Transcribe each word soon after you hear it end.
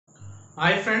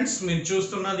Hi friends, మీరు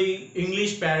చూస్తున్నది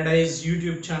English Paradise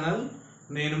YouTube channel.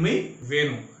 నేను మీ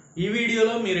వేణు. ఈ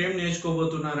వీడియోలో మీరు ఏం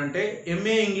నేర్చుకోబోతున్నారంటే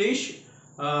MA English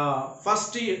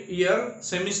first year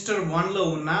semester 1లో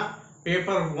ఉన్న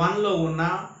పేపర్ 1లో ఉన్న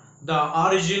the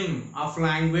origin of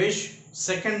language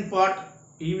second part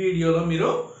ఈ వీడియోలో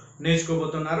మీరు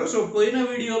నేర్చుకోబోతున్నారు. సో పోయిన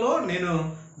వీడియోలో నేను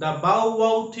the bow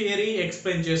wow theory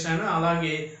explain చేశాను,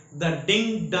 అలాగే the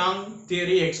ding dong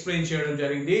theory explain చేయడం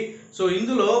జరిగింది. సో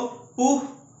ఇందులో పూహ్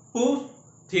పూహ్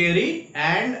theory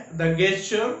and the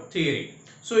gesture theory.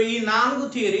 So ఈ 4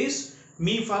 థియరీస్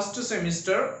మీ ఫస్ట్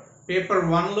సెమిస్టర్ పేపర్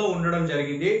 1లో ఉండడం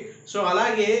జరిగింది. సో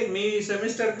అలాగే మీ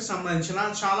సెమిస్టర్కి సంబంధించిన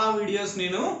చాలా వీడియోస్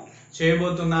నేను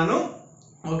చేయబోతున్నాను.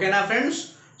 ఓకేనా ఫ్రెండ్స్?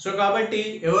 సో కాబట్టి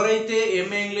ఎవరైతే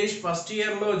ఎంఏ ఇంగ్లీష్ ఫస్ట్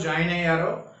ఇయర్లో జాయిన్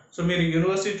అయ్యారో, సో మీరు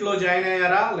యూనివర్సిటీలో జాయిన్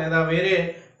అయ్యారా లేదా వేరే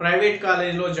ప్రైవేట్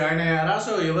కాలేజ్లో జాయిన్ అయ్యారా,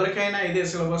 సో ఎవరికైనా ఇదే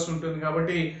సిలబస్ ఉంటుంది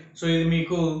కాబట్టి సో ఇది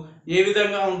మీకు ఏ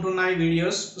విధంగా ఉంటున్నాయి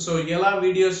వీడియోస్, సో ఎలా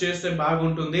వీడియోస్ చేస్తే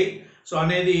బాగుంటుంది సో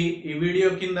అనేది ఈ వీడియో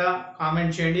కింద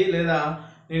కామెంట్ చేయండి. లేదా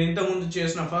నేను ఇంతకుముందు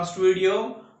చేసిన first video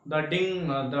the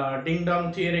ding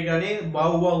dong theory కానీ బౌ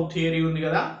బౌ థియరీ ఉంది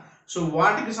కదా, సో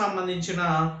వాటికి సంబంధించిన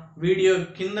వీడియో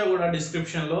కింద కూడా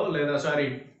డిస్క్రిప్షన్లో లేదా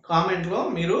కామెంట్లో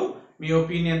మీరు మీ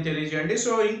ఒపీనియన్ తెలియజేయండి.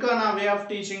 సో ఇంకా నా వే ఆఫ్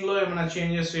టీచింగ్లో ఏమైనా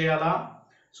చేంజెస్ చేయాలా,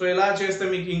 సో ఎలా చేస్తే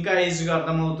మీకు ఇంకా ఈజీగా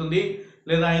అర్థమవుతుంది,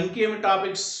 లేదా ఇంకేమి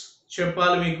టాపిక్స్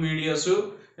చెప్పాలి మీకు వీడియోస్,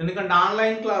 ఎందుకంటే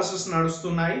ఆన్లైన్ క్లాసెస్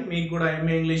నడుస్తున్నాయి మీకు కూడా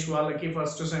ఎంఏ ఇంగ్లీష్ వాళ్ళకి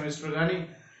ఫస్ట్ సెమిస్టర్ కానీ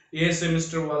ఏ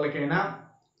సెమిస్టర్ వాళ్ళకైనా.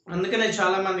 అందుకనే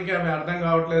చాలామందికి అవి అర్థం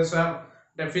కావట్లేదు సార్,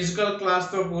 అంటే ఫిజికల్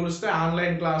క్లాస్తో పోలిస్తే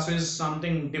online class is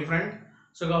something different.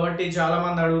 So కాబట్టి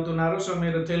చాలామంది అడుగుతున్నారు, సో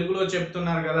మీరు తెలుగులో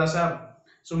చెప్తున్నారు కదా సార్,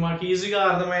 సో మాకు ఈజీగా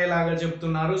అర్థమయ్యేలాగా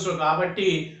చెప్తున్నారు, సో కాబట్టి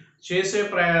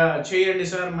చేయండి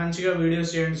సార్, మంచిగా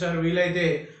వీడియోస్ చేయండి సార్, వీలైతే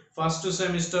ఫస్ట్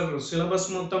సెమిస్టర్ సిలబస్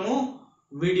మొత్తము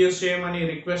వీడియోస్ చేయమని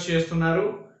రిక్వెస్ట్ చేస్తున్నారు.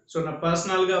 సో నా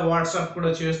పర్సనల్గా వాట్సాప్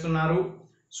కూడా చేస్తున్నారు.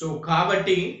 సో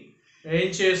కాబట్టి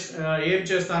ఏం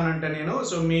చేస్తానంటే నేను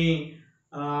సో మీ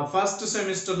ఫస్ట్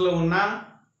సెమిస్టర్లో ఉన్న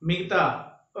మిగతా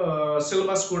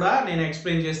సిలబస్ కూడా నేను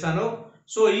ఎక్స్ప్లెయిన్ చేస్తాను.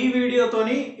 సో ఈ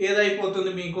వీడియోతోని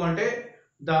ఏదైపోతుంది మీకు అంటే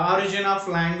ద ఆరిజిన్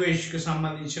ఆఫ్ లాంగ్వేజ్కి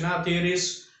సంబంధించిన థియరీస్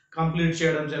కంప్లీట్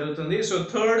చేయడం జరుగుతుంది. సో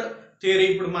థర్డ్ థియరీ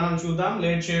ఇప్పుడు మనం చూద్దాం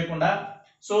లేట్ చేయకుండా.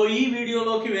 సో ఈ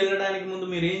వీడియోలోకి వెళ్ళడానికి ముందు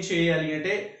మీరు ఏం చేయాలి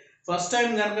అంటే, ఫస్ట్ టైం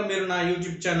కనుక మీరు నా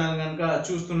యూట్యూబ్ ఛానల్ కనుక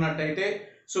చూస్తున్నట్టయితే,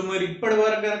 సో మీరు ఇప్పటి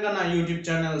వరకు కనుక నా యూట్యూబ్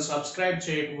ఛానల్ సబ్స్క్రైబ్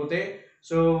చేయకపోతే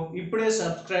సో ఇప్పుడే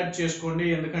సబ్స్క్రైబ్ చేసుకోండి.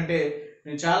 ఎందుకంటే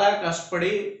నేను చాలా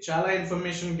కష్టపడి చాలా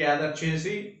ఇన్ఫర్మేషన్ గ్యాదర్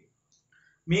చేసి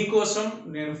మీకోసం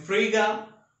నేను ఫ్రీగా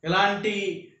ఎలాంటి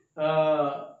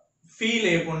ఫీ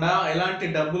లేకుండా ఎలాంటి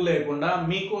డబ్బులు లేకుండా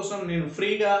మీకోసం నేను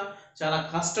ఫ్రీగా చాలా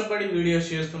కష్టపడి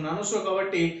వీడియోస్ చేస్తున్నాను. సో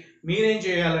కాబట్టి మీరేం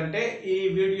చేయాలంటే ఈ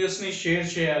వీడియోస్ని షేర్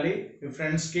చేయాలి మీ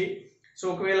ఫ్రెండ్స్కి. సో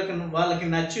ఒకవేళ వాళ్ళకి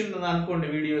నచ్చింది అనుకోండి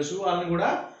వీడియోస్, వాళ్ళని కూడా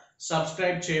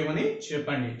సబ్స్క్రైబ్ చేయమని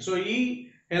చెప్పండి. సో ఈ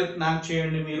హెల్ప్ నాకు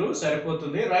చేయండి మీరు,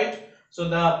 సరిపోతుంది రైట్. సో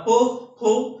ద పో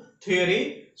థియరీ,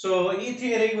 సో ఈ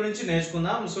థియరీ గురించి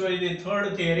నేర్చుకుందాం. సో ఇది third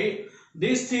theory.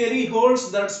 This theory holds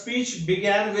that speech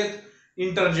began with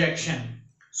interjection.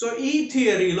 So ఈ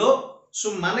థియరీలో సో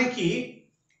మనకి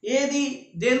ఏది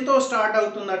దేంతో స్టార్ట్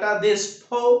అవుతుందట, దిస్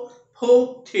పో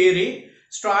theory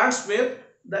starts with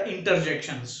the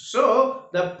interjections. So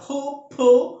the పో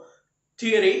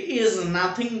theory is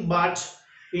nothing but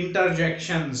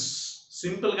interjections.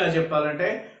 సింపుల్గా చెప్పాలంటే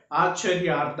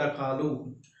ఆశ్చర్యార్థకాలు.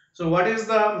 So what is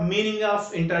the meaning of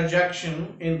interjection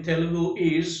in Telugu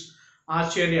is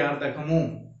ఆశ్చర్యార్థకము.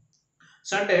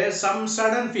 So అంటే some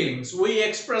sudden feelings, we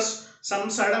express some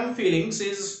sudden feelings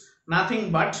is nothing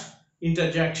but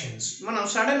interjections. మనం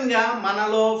సడన్గా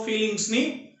మనలో ఫీలింగ్స్ని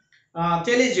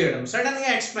తెలియజేయడం, సడన్గా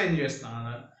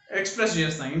ఎక్స్ప్రెస్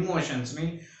చేస్తాం ఇమోషన్స్ని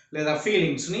లేదా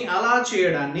ఫీలింగ్స్ని, అలా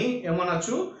చేయడాన్ని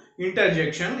ఏమనొచ్చు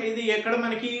ఇంటర్జెక్షన్. ఇది ఎక్కడ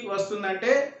మనకి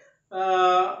వస్తుందంటే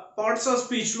పార్ట్స్ ఆఫ్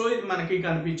స్పీచ్లో ఇది మనకి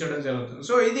కనిపించడం జరుగుతుంది.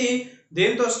 సో ఇది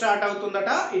దేంతో స్టార్ట్ అవుతుందట,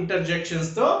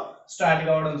 ఇంటర్జెక్షన్స్తో స్టార్ట్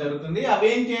కావడం జరుగుతుంది.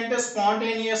 అవేంటి అంటే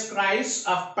స్పాంటేనియస్ క్రైస్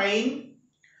ఆఫ్ పెయిన్.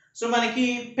 సో మనకి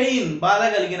పెయిన్, బాధ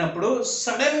కలిగినప్పుడు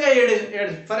సడన్గా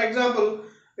ఫర్ ఎగ్జాంపుల్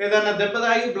ఏదైనా దెబ్బ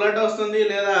తాగి బ్లడ్ వస్తుంది,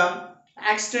 లేదా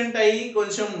యాక్సిడెంట్ అయ్యి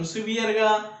కొంచెం సివియర్గా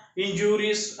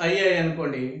ఇంజూరీస్ అయ్యాయి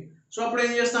అనుకోండి, సో అప్పుడు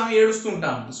ఏం చేస్తాం,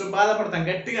 ఏడుస్తుంటాం, సో బాధపడతాం,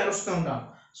 గట్టిగా అరుస్తూ ఉంటాం.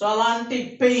 సో అలాంటి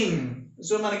పెయిన్,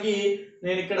 సో మనకి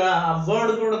నేను ఇక్కడ ఆ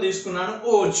వర్డ్ కూడా తీసుకున్నాను,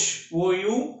 ఓచ్,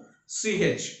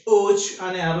 OUCH, ఓచ్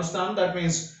అని అరుస్తాం. దట్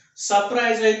మీన్స్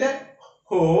సర్ప్రైజ్ అయితే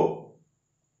హో,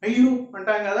 అయ్యో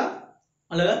అంటాం కదా,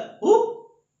 అలాగా who,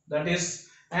 that is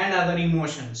and other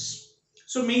emotions.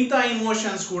 So మిగతా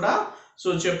ఇమోషన్స్ కూడా సో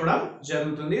చెప్పడం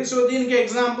జరుగుతుంది. సో దీనికి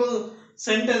ఎగ్జాంపుల్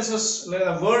సెంటెన్సెస్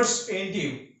లేదా వర్డ్స్ ఏంటి,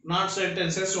 నాట్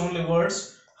సెంటెన్సెస్, ఓన్లీ వర్డ్స్.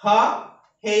 హ,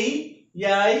 హై,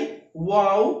 యై,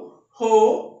 వావ్, హో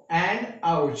అండ్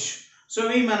ఔచ్. సో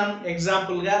ఇవి మనం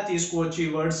ఎగ్జాంపుల్ గా తీసుకోవచ్చు ఈ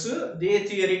వర్డ్స్. దే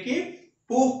థియరీకి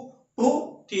పు పు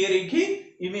థియరీకి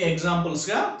ఇవి ఎగ్జాంపుల్స్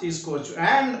గా తీసుకోవచ్చు.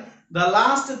 అండ్ ద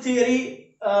లాస్ట్ థియరీ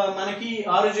మనకి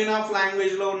ఆరిజిన్ ఆఫ్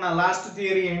లాంగ్వేజ్ లో ఉన్న లాస్ట్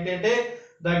థియరీ ఏంటంటే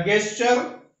ద గెస్చర్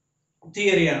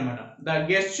థియరీ అన్నమాట. The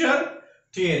gesture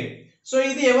theory. సో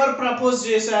ఇది ఎవరు ప్రపోజ్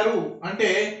చేశారు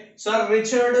అంటే సర్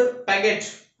రిచర్డ్ పెగెట్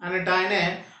అనేట ఆయనే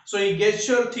సో ఈ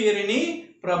గెస్చర్ థియరీని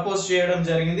ప్రపోజ్ చేయడం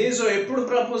జరిగింది. సో ఎప్పుడు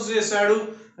ప్రపోజ్ చేశాడు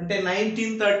అంటే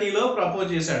 1930లో ప్రపోజ్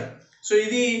చేశాడు. సో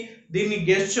దీన్ని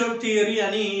గెస్చర్ థియరీ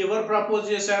అని ఎవరు ప్రపోజ్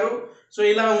చేశారు? సో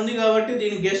ఇలా ఉంది కాబట్టి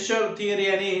దీని గెస్చర్ థియరీ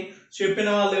అని చెప్పిన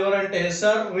వాళ్ళు ఎవరంటే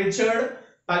సర్ రిచర్డ్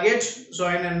పెగెట్. సో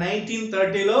ఆయన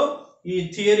 1930లో ఈ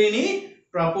థియరీని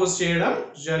ప్రపోజ్ చేయడం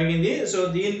జరిగింది. సో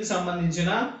దీనికి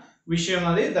సంబంధించిన విషయం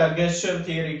అది the gesture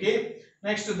థియరీకి.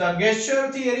 Next the gesture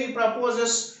theory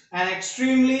proposes an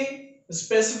extremely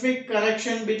specific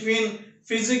connection between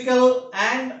physical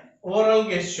and oral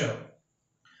gesture.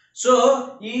 So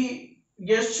ఈ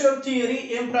గెస్చర్ థియరీ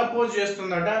ఏం ప్రపోజ్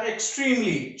చేస్తుందట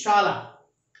ఎక్స్ట్రీమ్లీ చాలా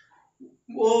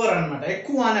ఓవర్ అన్నమాట,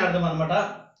 ఎక్కువ అని అర్థం అన్నమాట.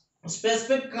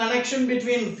 Specific connection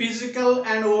between physical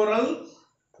and oral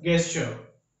gesture.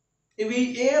 ఇవి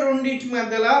ఏ రెండింటి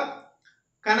మధ్యలో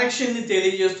కనెక్షన్ ని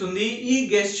తెలియజేస్తుంది ఈ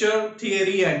గెస్చర్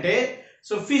థియరీ అంటే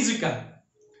so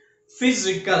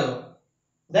physical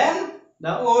then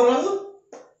the oral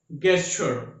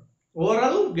gesture.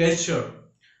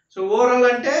 So oral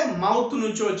అంటే మౌత్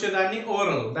నుంచి వచ్చేదాన్ని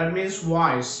oral, that means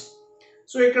voice.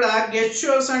 So ఇక్కడ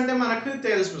గెస్చర్స్ అంటే మనకు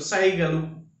తెలుసు సైగలు.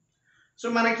 సో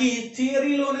మనకి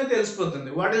థియరీలోనే తెలిసిపోతుంది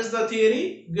what is the theory,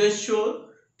 gesture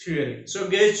theory. So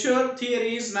gesture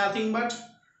theory is nothing but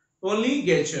only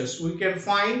gestures. We can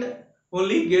find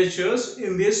only gestures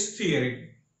in this theory.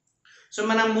 So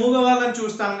మనం మూగవాళ్ళని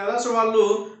చూస్తాం కదా, సో వాళ్ళు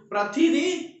ప్రతిదీ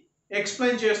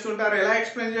ఎక్స్ప్లెయిన్ చేస్తుంటారు. ఎలా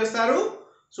ఎక్స్ప్లెయిన్ చేస్తారు?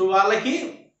 సో వాళ్ళకి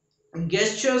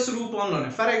గెస్చర్స్ రూపంలోనే.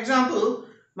 ఫర్ ఎగ్జాంపుల్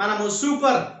మనము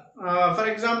ఫర్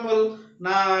ఎగ్జాంపుల్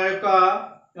నా యొక్క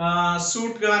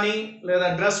సూట్ కానీ లేదా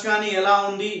డ్రెస్ కానీ ఎలా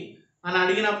ఉంది అని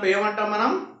అడిగినప్పుడు ఏమంటాం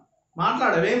మనం?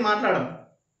 మాట్లాడం.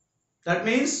 That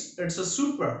means it's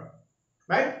super,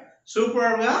 right?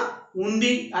 సూపర్గా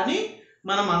ఉంది అని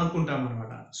మనం అనుకుంటాం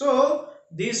అనమాట. So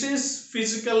this is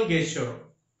physical gesture,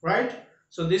 right?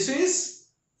 So this is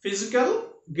physical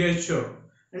gesture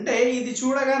అంటే ఇది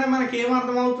చూడగానే మనకి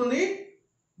ఏమర్థం అవుతుంది?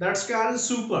 That's called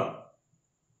super.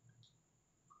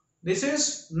 This is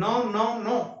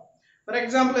no. For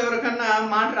example ఎవరికన్నా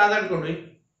మాట రాదనుకోండి,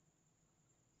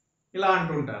 ఇలా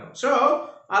అంటుంటారు. సో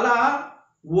అలా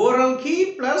ఓరల్ కి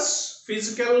ప్లస్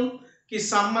ఫిజికల్ కి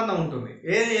సంబంధం ఉంటుంది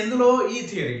ఎందులో? ఈ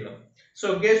థియరీలో. So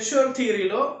gesture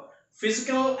థియరీలో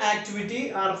physical activity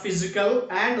are physical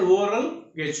and oral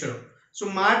gesture. So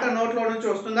మాట నోట్లో నుంచి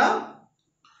వస్తుందా?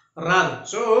 రాదు.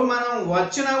 సో మనం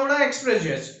వచ్చినా కూడా ఎక్స్ప్రెస్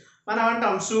చేయొచ్చు. మనం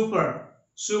అంటాం సూపర్,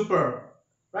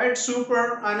 రైట్? సూపర్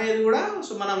అనేది కూడా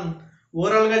సో మనం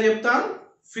ఓరల్గా చెప్తాం,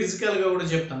 ఫిజికల్గా కూడా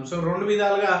చెప్తాం. సో రెండు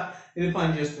విధాలుగా ఇది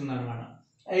పనిచేస్తుంది అనమాట.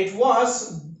 It was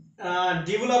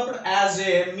developed as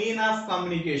a mean of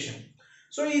communication.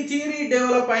 So ఈ థియరీ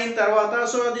డెవలప్ అయిన తర్వాత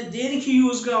సో అది దేనికి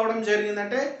యూజ్ కావడం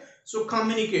జరిగిందంటే సో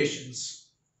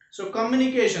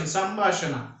కమ్యూనికేషన్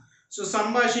సంభాషణ. సో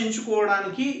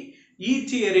సంభాషించుకోవడానికి ఈ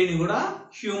థియరీని కూడా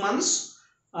హ్యూమన్స్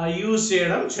యూజ్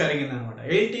చేయడం జరిగింది అనమాట.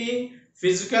 ఏంటి?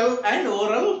 Physical and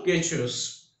oral gestures.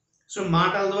 So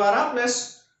మాటల ద్వారా ప్లస్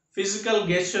ఫిజికల్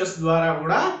గెస్చర్స్ ద్వారా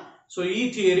కూడా సో ఈ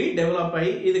థియరీ డెవలప్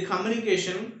అయ్యి ఇది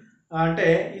కమ్యూనికేషన్ అంటే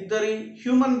ఇద్దరి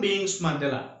హ్యూమన్ బీయింగ్స్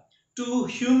మధ్యలో, టూ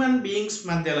హ్యూమన్ బీయింగ్స్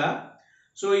మధ్యలో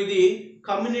సో ఇది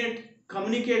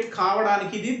కమ్యూనికేట్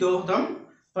కావడానికి ఇది దోహదం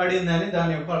పడిందని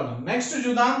దాని యొక్క అర్థం. నెక్స్ట్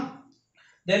చూద్దాం.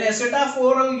 Then a set of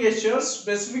oral gestures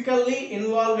specifically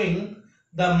involving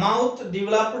the mouth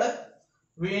developed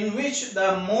in which the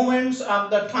movements of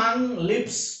the tongue,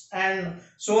 lips and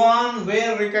so on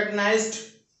were recognized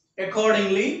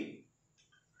accordingly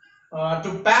to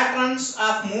patterns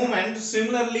of movement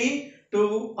similarly to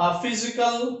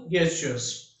physical gestures.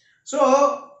 So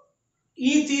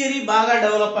ఈ theory బాగా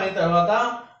develop అయిన తర్వాత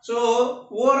so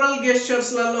oral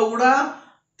గెస్చర్స్లలో కూడా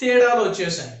తేడాలు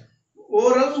వచ్చేసాయి.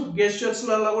 Oral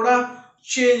గెస్చర్స్లలో కూడా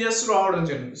changes రావడం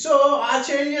జరిగింది. సో ఆ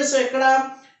చేంజెస్ ఎక్కడ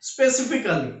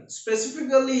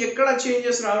స్పెసిఫికల్లీ ఎక్కడ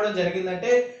చేంజెస్ రావడం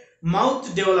జరిగిందంటే మౌత్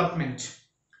డెవలప్మెంట్.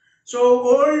 సో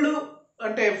ఓల్డ్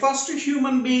అంటే ఫస్ట్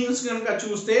హ్యూమన్ బీయింగ్స్ కనుక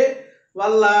చూస్తే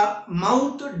వాళ్ళ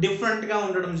మౌత్ డిఫరెంట్గా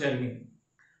ఉండడం జరిగింది.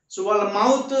 సో వాళ్ళ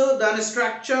మౌత్ దాని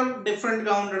స్ట్రక్చర్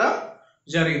డిఫరెంట్గా ఉండడం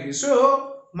జరిగింది. సో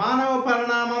మానవ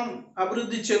పరిణామం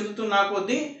అభివృద్ధి చెందుతున్న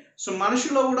కొద్దీ సో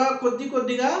మనుషులో కూడా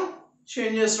కొద్దిగా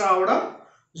చేంజెస్ రావడం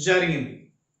జరిగింది.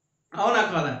 అవునా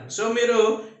కాదండి? సో మీరు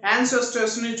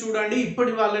యాన్సెస్టర్స్ని చూడండి,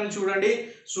 ఇప్పటి వాళ్ళని చూడండి.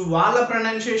 సో వాళ్ళ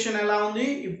ప్రొనౌన్సియేషన్ ఎలా ఉంది,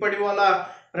 ఇప్పటి వాళ్ళ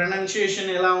ప్రొనౌన్సియేషన్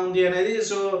ఎలా ఉంది అనేది.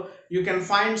 So you can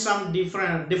find some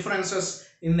differences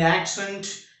in the accent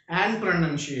and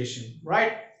pronunciation,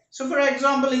 right? So for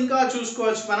example ఇంకా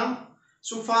చూసుకోవచ్చు మనం.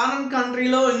 సో ఫారెన్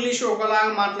కంట్రీలో ఇంగ్లీష్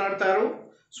ఒకలాగా మాట్లాడతారు,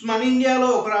 సో మన ఇండియాలో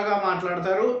ఒకలాగా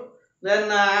మాట్లాడతారు.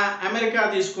 దెన్ అమెరికా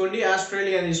తీసుకోండి,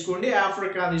 ఆస్ట్రేలియా తీసుకోండి,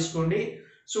 ఆఫ్రికా తీసుకోండి.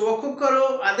 సో ఒక్కొక్కరు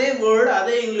అదే వర్డ్,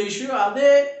 అదే ఇంగ్లీషు, అదే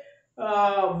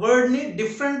వర్డ్ని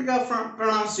డిఫరెంట్గా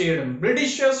ప్రొనౌన్స్ చేయడం.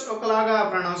 బ్రిటిషర్స్ ఒకలాగా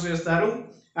ప్రొనౌన్స్ చేస్తారు,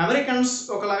 అమెరికన్స్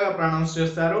ఒకలాగా ప్రొనౌన్స్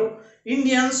చేస్తారు,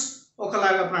 ఇండియన్స్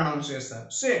ఒకలాగా ప్రొనౌన్స్ చేస్తారు.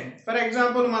 సేమ్ ఫర్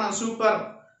ఎగ్జాంపుల్ మనం సూపర్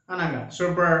అనగా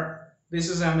super,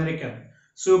 this is American.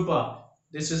 Super,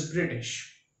 this is British.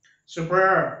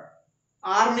 Super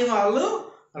ఆర్ని వాళ్ళు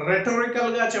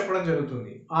రెటోరికల్గా చెప్పడం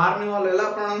జరుగుతుంది. ఆర్ని వాళ్ళు ఎలా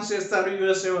ప్రొనౌన్స్ చేస్తారు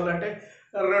యూఎస్ఏ వాళ్ళు అంటే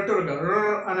రెటోరికల్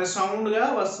అనే సౌండ్గా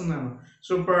వస్తుంది అన్నమాట.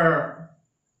 Super.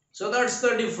 So that's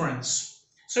the difference.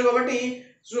 So కాబట్టి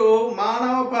సో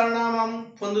మానవ పరిణామం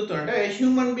పొందుతుంటే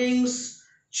హ్యూమన్ బీయింగ్స్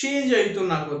చేంజ్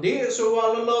అవుతున్న కొద్దీ సో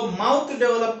వాళ్ళలో మౌత్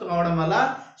డెవలప్ కావడం వల్ల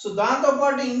సో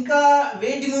దాంతోపాటు ఇంకా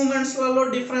వేటి మూమెంట్స్లలో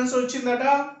డిఫరెన్స్ వచ్చిందట.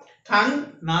 టంగ్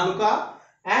నాలుక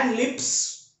అండ్ లిప్స్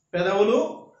పెదవులు,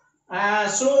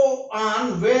 so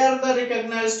on wear the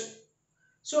recognised.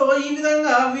 So ఈ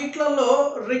విధంగా వీటిలలో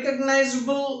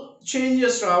రికగ్నైజబుల్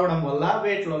చేంజెస్ రావడం వల్ల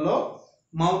వీటిలలో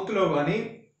మౌత్లో కానీ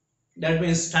దట్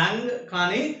మీన్స్ టంగ్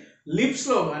కానీ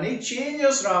లిప్స్లో కానీ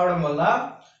చేంజెస్ రావడం వల్ల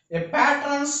ఏ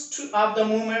patterns of the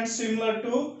moment similar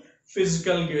to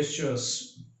physical gestures.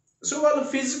 So వాళ్ళు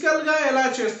ఫిజికల్గా ఎలా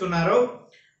చేస్తున్నారో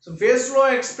సో ఫేస్లో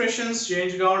ఎక్స్ప్రెషన్స్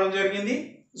చేంజ్ కావడం జరిగింది.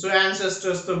 సో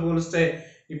యాన్సెస్టర్స్తో పోలిస్తే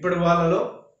ఇప్పుడు వాళ్ళలో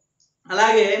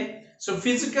అలాగే సో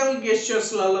ఫిజికల్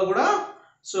గెస్చర్స్లలో కూడా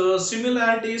సో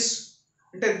సిమిలారిటీస్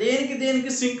అంటే దేనికి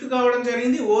దేనికి సింక్ కావడం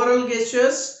జరిగింది. ఓరల్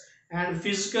గెస్చర్స్ అండ్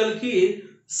ఫిజికల్కి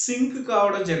సింక్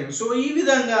కావడం జరిగింది. సో ఈ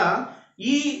విధంగా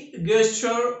ఈ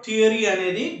గెస్చర్ థియరీ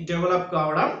అనేది డెవలప్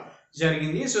కావడం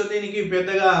జరిగింది. సో దీనికి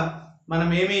పెద్దగా మనం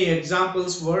ఏమీ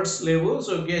ఎగ్జాంపుల్స్ వర్డ్స్ లేవు.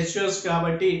 సో గెస్చర్స్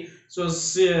కాబట్టి సో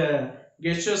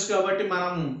గెస్చర్స్ కాబట్టి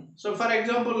మనం సో ఫర్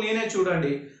ఎగ్జాంపుల్ నేనే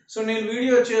చూడండి. సో నేను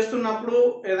వీడియో చేస్తున్నప్పుడు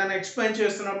ఏదైనా ఎక్స్ప్లెయిన్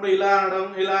చేస్తున్నప్పుడు ఇలా అనడం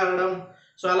ఇలా అనడం.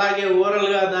 సో అలాగే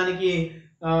ఓరల్గా దానికి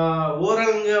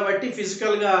ఓరల్గా బట్టి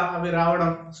ఫిజికల్గా అవి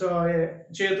రావడం. సో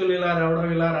చేతులు ఇలా రావడం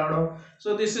ఇలా రావడం. So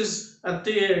this is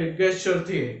gesture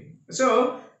theory. So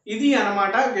ఇది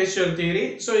అన్నమాట గెస్చర్ థియరీ.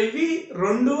 సో ఇవి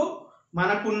రెండు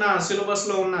మనకున్న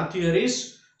సిలబస్లో ఉన్న థియరీస్.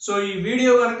 సో ఈ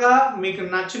వీడియో కనుక మీకు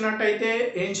నచ్చినట్టయితే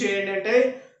ఏం చేయండి అంటే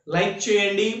లైక్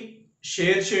చేయండి,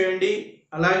 షేర్ చేయండి.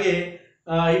 అలాగే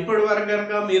ఇప్పటి వరకు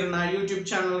కనుక మీరు నా యూట్యూబ్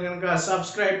ఛానల్ కనుక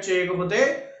సబ్స్క్రైబ్ చేయకపోతే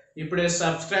ఇప్పుడే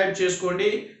సబ్స్క్రైబ్ చేసుకోండి.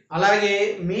 అలాగే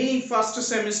మీ ఫస్ట్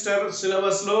సెమిస్టర్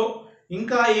సిలబస్లో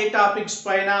ఇంకా ఏ టాపిక్స్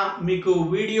పైన మీకు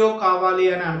వీడియో కావాలి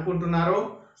అని అనుకుంటున్నారో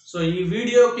సో ఈ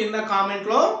వీడియో కింద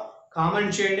కామెంట్లో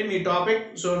కామెంట్ చేయండి మీ టాపిక్.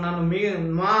 సో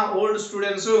మా ఓల్డ్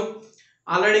స్టూడెంట్స్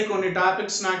ఆల్రెడీ కొన్ని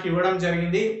టాపిక్స్ నాకు ఇవ్వడం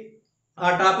జరిగింది. ఆ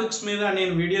టాపిక్స్ మీద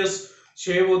నేను వీడియోస్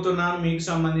చేయబోతున్నాను మీకు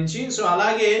సంబంధించి. సో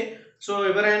అలాగే సో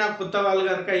ఎవరైనా కొత్త వాళ్ళు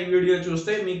కనుక ఈ వీడియో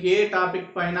చూస్తే మీకు ఏ టాపిక్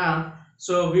పైన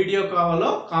సో వీడియో కావాలో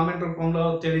కామెంట్ రూపంలో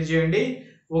తెలియజేయండి.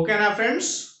 ఓకేనా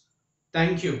ఫ్రెండ్స్?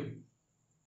 Thank you.